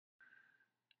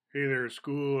Hey there,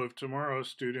 School of Tomorrow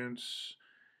students.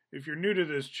 If you're new to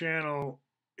this channel,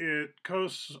 it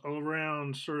coasts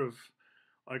around sort of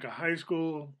like a high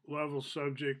school level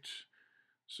subject.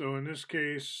 So in this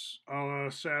case, a la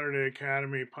Saturday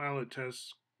Academy pilot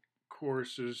test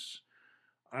courses,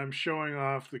 I'm showing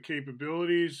off the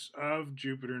capabilities of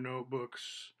Jupyter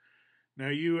notebooks. Now,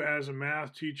 you as a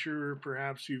math teacher,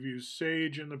 perhaps you've used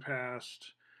Sage in the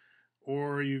past,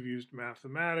 or you've used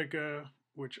Mathematica,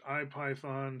 which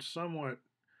IPython somewhat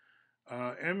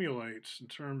emulates in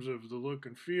terms of the look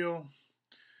and feel,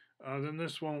 then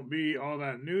this won't be all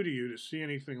that new to you to see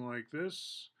anything like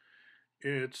this.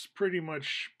 It's pretty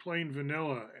much plain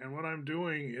vanilla, and what I'm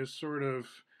doing is sort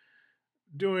of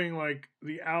doing like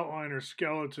the outline or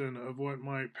skeleton of what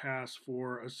might pass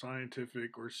for a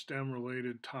scientific or STEM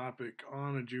related topic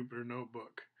on a Jupyter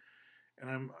notebook.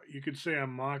 And you could say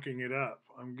I'm mocking it up.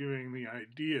 I'm giving the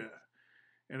idea.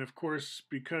 And of course,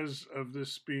 because of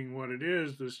this being what it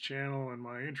is, this channel and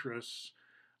my interests,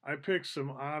 I picked some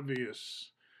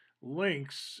obvious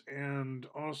links and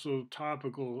also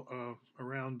topical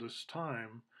around this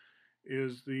time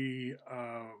is the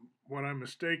what I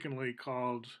mistakenly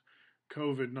called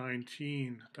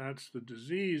COVID-19. That's the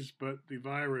disease, but the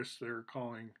virus they're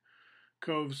calling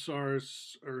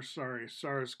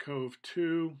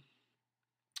SARS-CoV-2.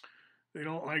 They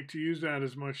don't like to use that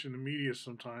as much in the media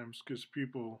sometimes because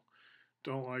people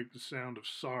don't like the sound of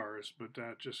SARS, but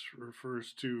that just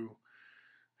refers to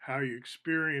how you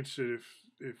experience it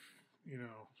if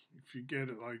you get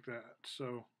it like that.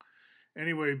 So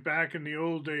anyway, back in the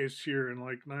old days here in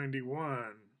like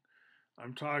 91,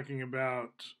 I'm talking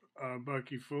about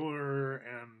Bucky Fuller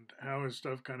and how his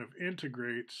stuff kind of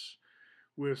integrates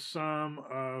with some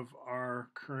of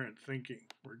our current thinking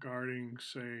regarding,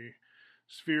 say,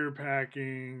 sphere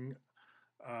packing,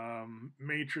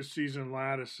 matrices and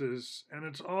lattices, and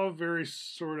it's all very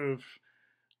sort of,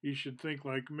 you should think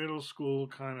like middle school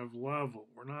kind of level.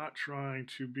 We're not trying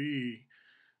to be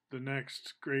the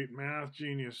next great math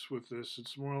genius with this.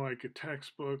 It's more like a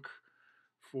textbook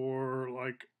for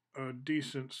like a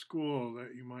decent school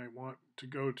that you might want to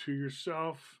go to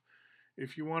yourself.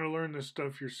 If you want to learn this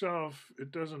stuff yourself, it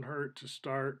doesn't hurt to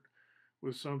start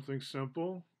with something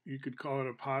simple. You could call it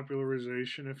a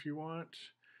popularization if you want.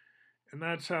 And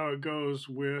that's how it goes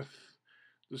with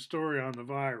the story on the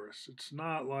virus. It's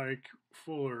not like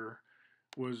Fuller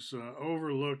was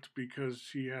overlooked because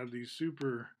he had these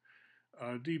super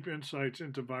deep insights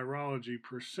into virology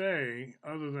per se,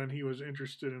 other than he was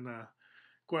interested in a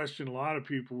question a lot of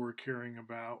people were caring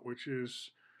about, which is,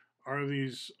 are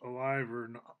these alive or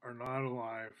not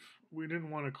alive? We didn't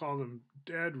want to call them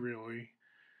dead, really,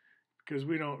 because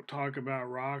we don't talk about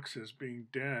rocks as being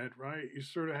dead, right? You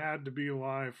sort of had to be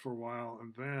alive for a while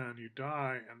and then you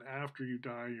die, and after you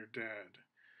die, you're dead.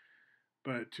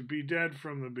 But to be dead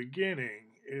from the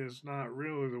beginning is not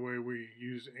really the way we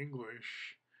use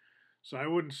English. So I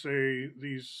wouldn't say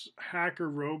these hacker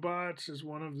robots, as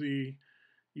one of the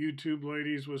YouTube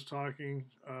ladies was talking.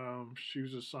 She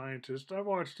was a scientist. I've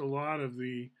watched a lot of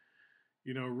the,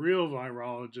 real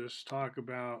virologists talk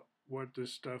about what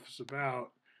this stuff is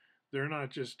about. They're not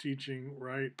just teaching,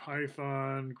 right,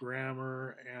 Python,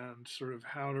 grammar, and sort of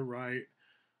how to write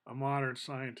a modern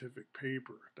scientific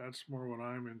paper. That's more what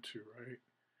I'm into, right?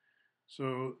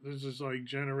 So this is like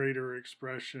generator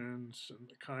expressions and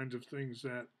the kinds of things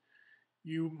that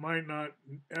you might not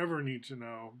ever need to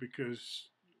know because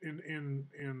in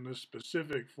the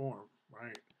specific form,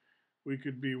 right? We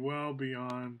could be well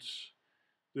beyond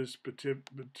this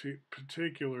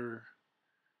particular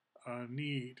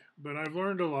need. But I've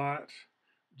learned a lot.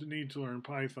 The need to learn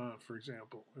Python, for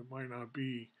example, it might not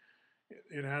be.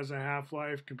 It has a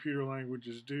half-life. Computer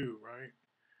languages do, right?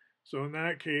 So in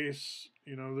that case,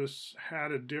 this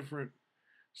had a different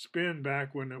spin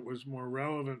back when it was more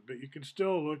relevant, but you can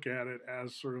still look at it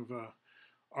as sort of a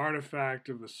artifact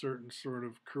of a certain sort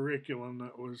of curriculum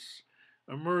that was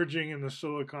emerging in the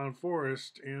Silicon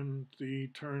Forest in the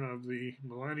turn of the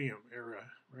millennium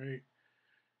era, right?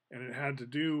 And it had to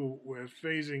do with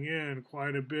phasing in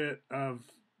quite a bit of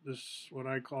this, what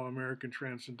I call American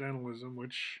transcendentalism,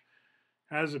 which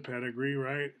has a pedigree,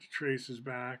 right? It traces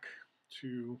back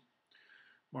to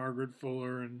Margaret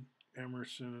Fuller and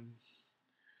Emerson, and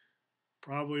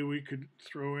probably we could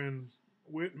throw in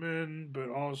Whitman, but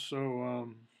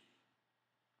also,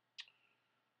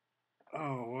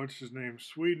 what's his name?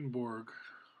 Swedenborg,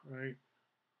 right?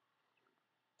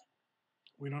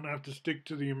 We don't have to stick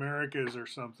to the Americas or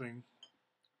something.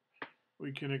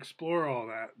 We can explore all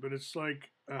that, but it's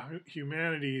like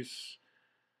humanities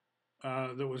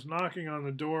that was knocking on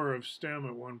the door of STEM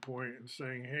at one point and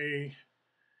saying, hey,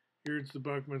 Here's the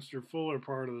Buckminster Fuller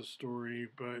part of the story,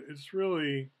 but it's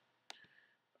really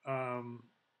um,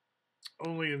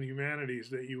 only in the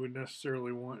humanities that you would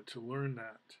necessarily want to learn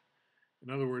that. In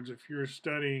other words, if you're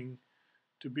studying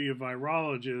to be a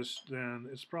virologist, then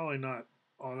it's probably not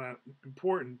all that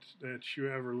important that you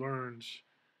ever learned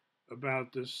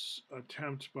about this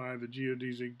attempt by the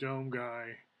geodesic dome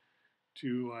guy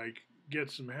to like get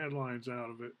some headlines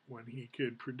out of it when he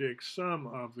could predict some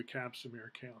of the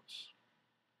capsimere counts.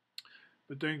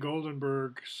 But then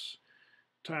Goldenberg's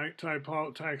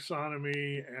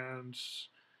taxonomy and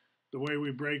the way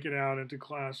we break it out into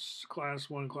class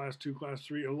 1, class 2, class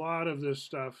 3, a lot of this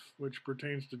stuff which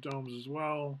pertains to domes as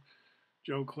well.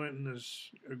 Joe Clinton is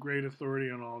a great authority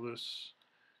on all this.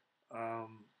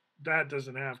 That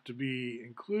doesn't have to be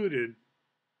included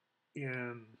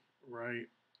in, right,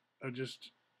 a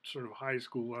just sort of high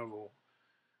school level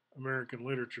American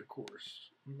literature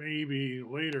course. Maybe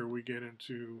later we get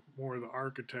into more of the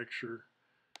architecture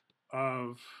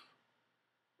of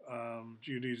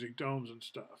geodesic domes and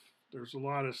stuff. There's a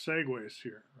lot of segues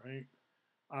here, right?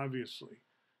 Obviously.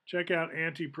 Check out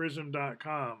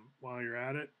antiprism.com while you're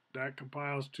at it. That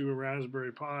compiles to a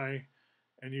Raspberry Pi,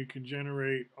 and you can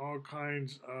generate all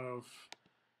kinds of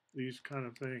these kind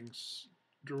of things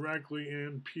directly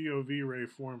in POV-Ray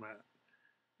format,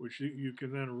 which you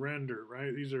can then render,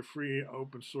 right? These are free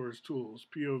open source tools.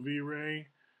 POV-Ray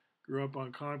grew up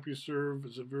on CompuServe,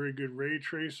 is a very good ray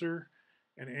tracer,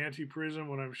 and Antiprism,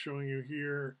 what I'm showing you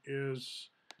here, is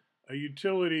a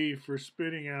utility for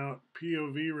spitting out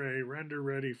POV-Ray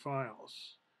render-ready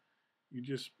files. You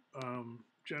just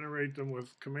generate them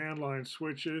with command line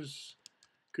switches,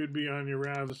 could be on your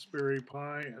Raspberry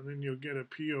Pi, and then you'll get a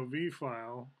POV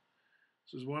file.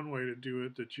 This is one way to do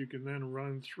it, that you can then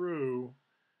run through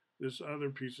this other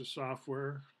piece of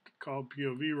software called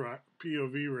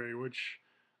POV-Ray, which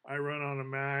I run on a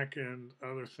Mac and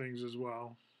other things as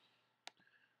well.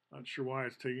 Not sure why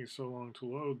it's taking so long to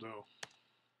load, though.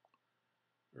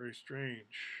 Very strange.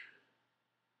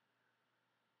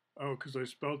 Oh, because I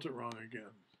spelt it wrong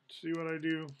again. See what I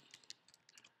do?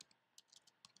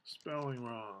 Spelling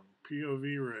wrong.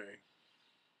 POV-Ray.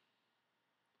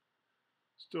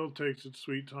 Still takes its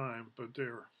sweet time, but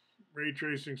there. Ray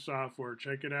tracing software.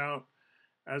 Check it out.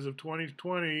 As of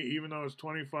 2020, even though it's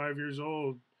 25 years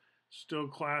old, still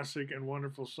classic and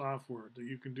wonderful software that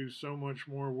you can do so much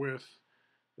more with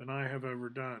than I have ever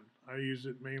done. I use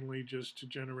it mainly just to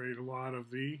generate a lot of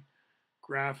the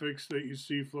graphics that you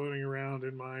see floating around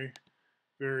in my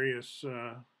various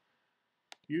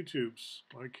YouTubes,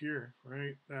 like here,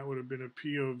 right? That would have been a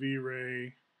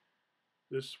POV-Ray.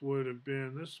 This would have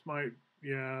been, this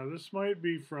might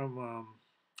be from,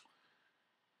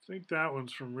 I think that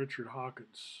one's from Richard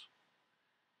Hawkins.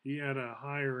 He had a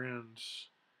higher end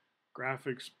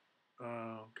graphics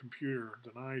computer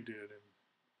than I did and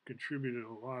contributed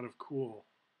a lot of cool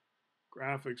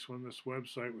graphics when this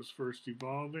website was first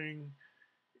evolving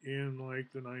in like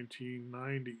the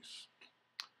 1990s.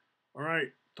 All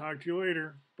right, talk to you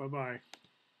later. Bye-bye.